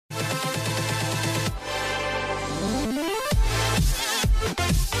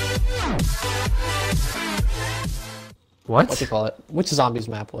What? What do you call it? Which zombies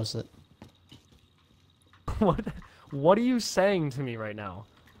map was it? What are you saying to me right now?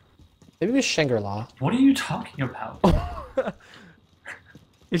 Maybe it was Shangri-La. What are you talking about?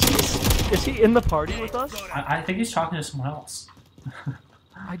 Is he in the party with us? I think he's talking to someone else.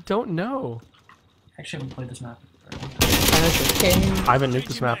 I don't know. I actually haven't played this map. I haven't nuked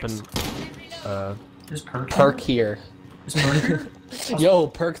this map in Is Perk here. Is Perk here? Yo,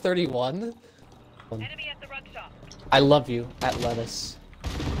 Perk 31. Enemy at the rug shop. I love you at Lettas.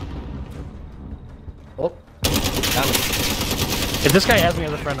 Oh, got him. If this guy has me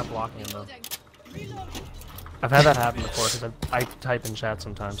as a friend, I'm blocking him though. I've had that happen before because I type in chat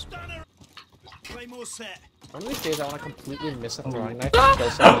sometimes. One of these days I want to completely miss a throwing knife and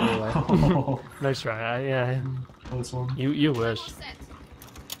kill someone anyway. Nice try. Yeah. Close one. You wish.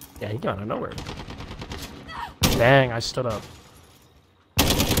 Yeah, he got out of nowhere. Dang, I stood up.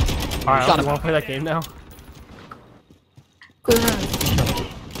 Alright, I want to play that game now?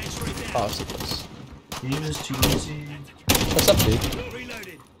 Oh, so close. Game is too easy. What's up, dude?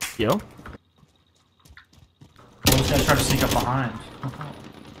 Yo? Those guys try to sneak up behind.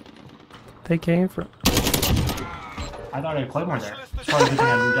 They came from... I thought I had Claymore there. It's probably a good thing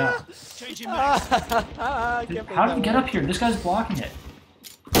I moved out. How did we get up here? This guy's blocking it.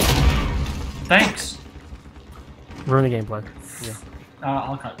 Thanks. Ruin the gameplay. Yeah.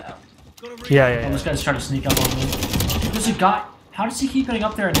 I'll cut that. Yeah. This guy's trying to sneak up on me. There's a guy. How does he keep getting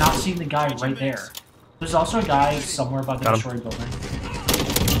up there and not seeing the guy right there? There's also a guy somewhere by the destroyed building.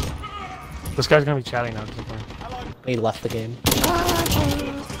 This guy's gonna be chatting now. He left the game.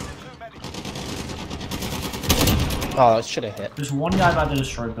 Oh, it should have hit. There's one guy by the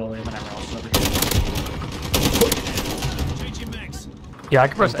destroyed building and everyone else is over here. Yeah, I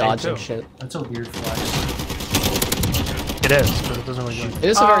can press Dodge A and too. shit. That's a weird flex. It is, but it doesn't really do It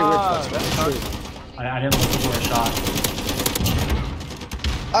is a very weird flex, but it's true. I didn't look for a shot.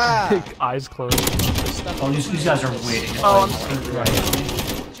 Ah! Eyes closed. Oh, these guys are waiting. Oh, I'm right.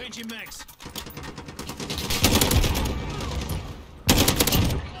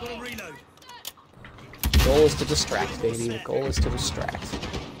 Goal is to distract, baby. The goal is to distract.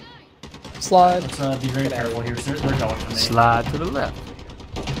 Slide. Let's be very careful here. They're going for me. Slide to the left.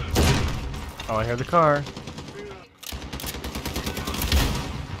 Oh, I hear the car.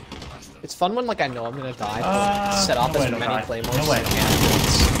 It's fun when, like, I know I'm gonna die, but set off as many claymores No way. as I can.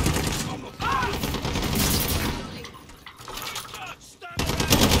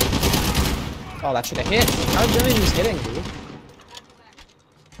 Oh, that should have hit. How many of these hitting, dude?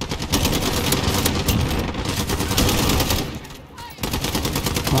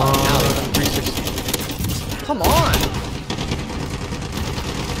 Oh, now 360. come on!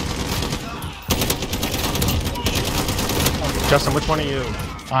 Justin, which one are you?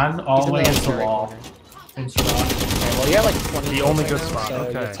 I'm all the way against the very wall. corner. Thanks for that. Okay, well, you have like 20 The only right good now, spot, so you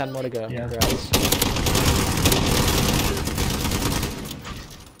okay. have 10 more to go. Yeah. Congrats.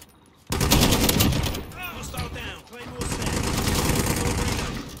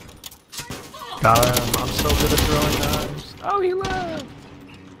 Got him. I'm so good at throwing knives. Oh, he left.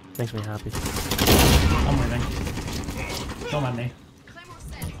 Makes me happy. I'm winning. Don't mind me.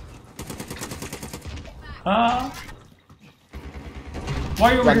 Why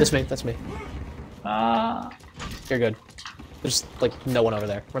are you over Run, here? that's me, that's me. You're good. There's like no one over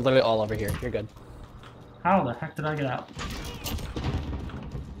there. We're literally all over here. You're good. How the heck did I get out?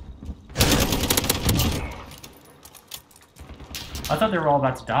 I thought they were all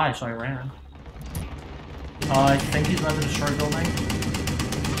about to die, so I ran. I think he's about to destroy the building.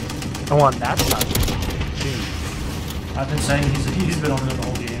 I want that side. I've been saying he's been over there the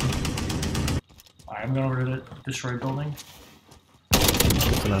whole game. Alright, I'm going over to the destroyed building.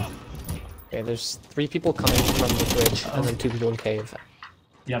 Good to know. Okay, there's 3 people coming from the bridge, and then 2 people in cave.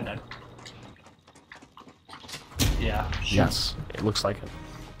 Yeah, I'm dead. Yeah. Yes, it looks like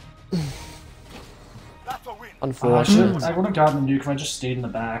it. Unfortunately. I would have gotten the nuke if I just stayed in the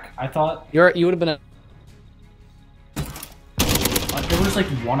back. I thought You would have been a... there was like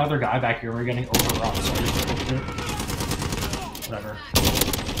one other guy back here. We were getting overrun, so I just booked it. Whatever.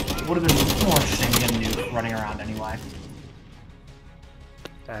 It would have been more interesting to get a nuke running around anyway.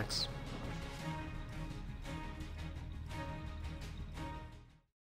 Thanks.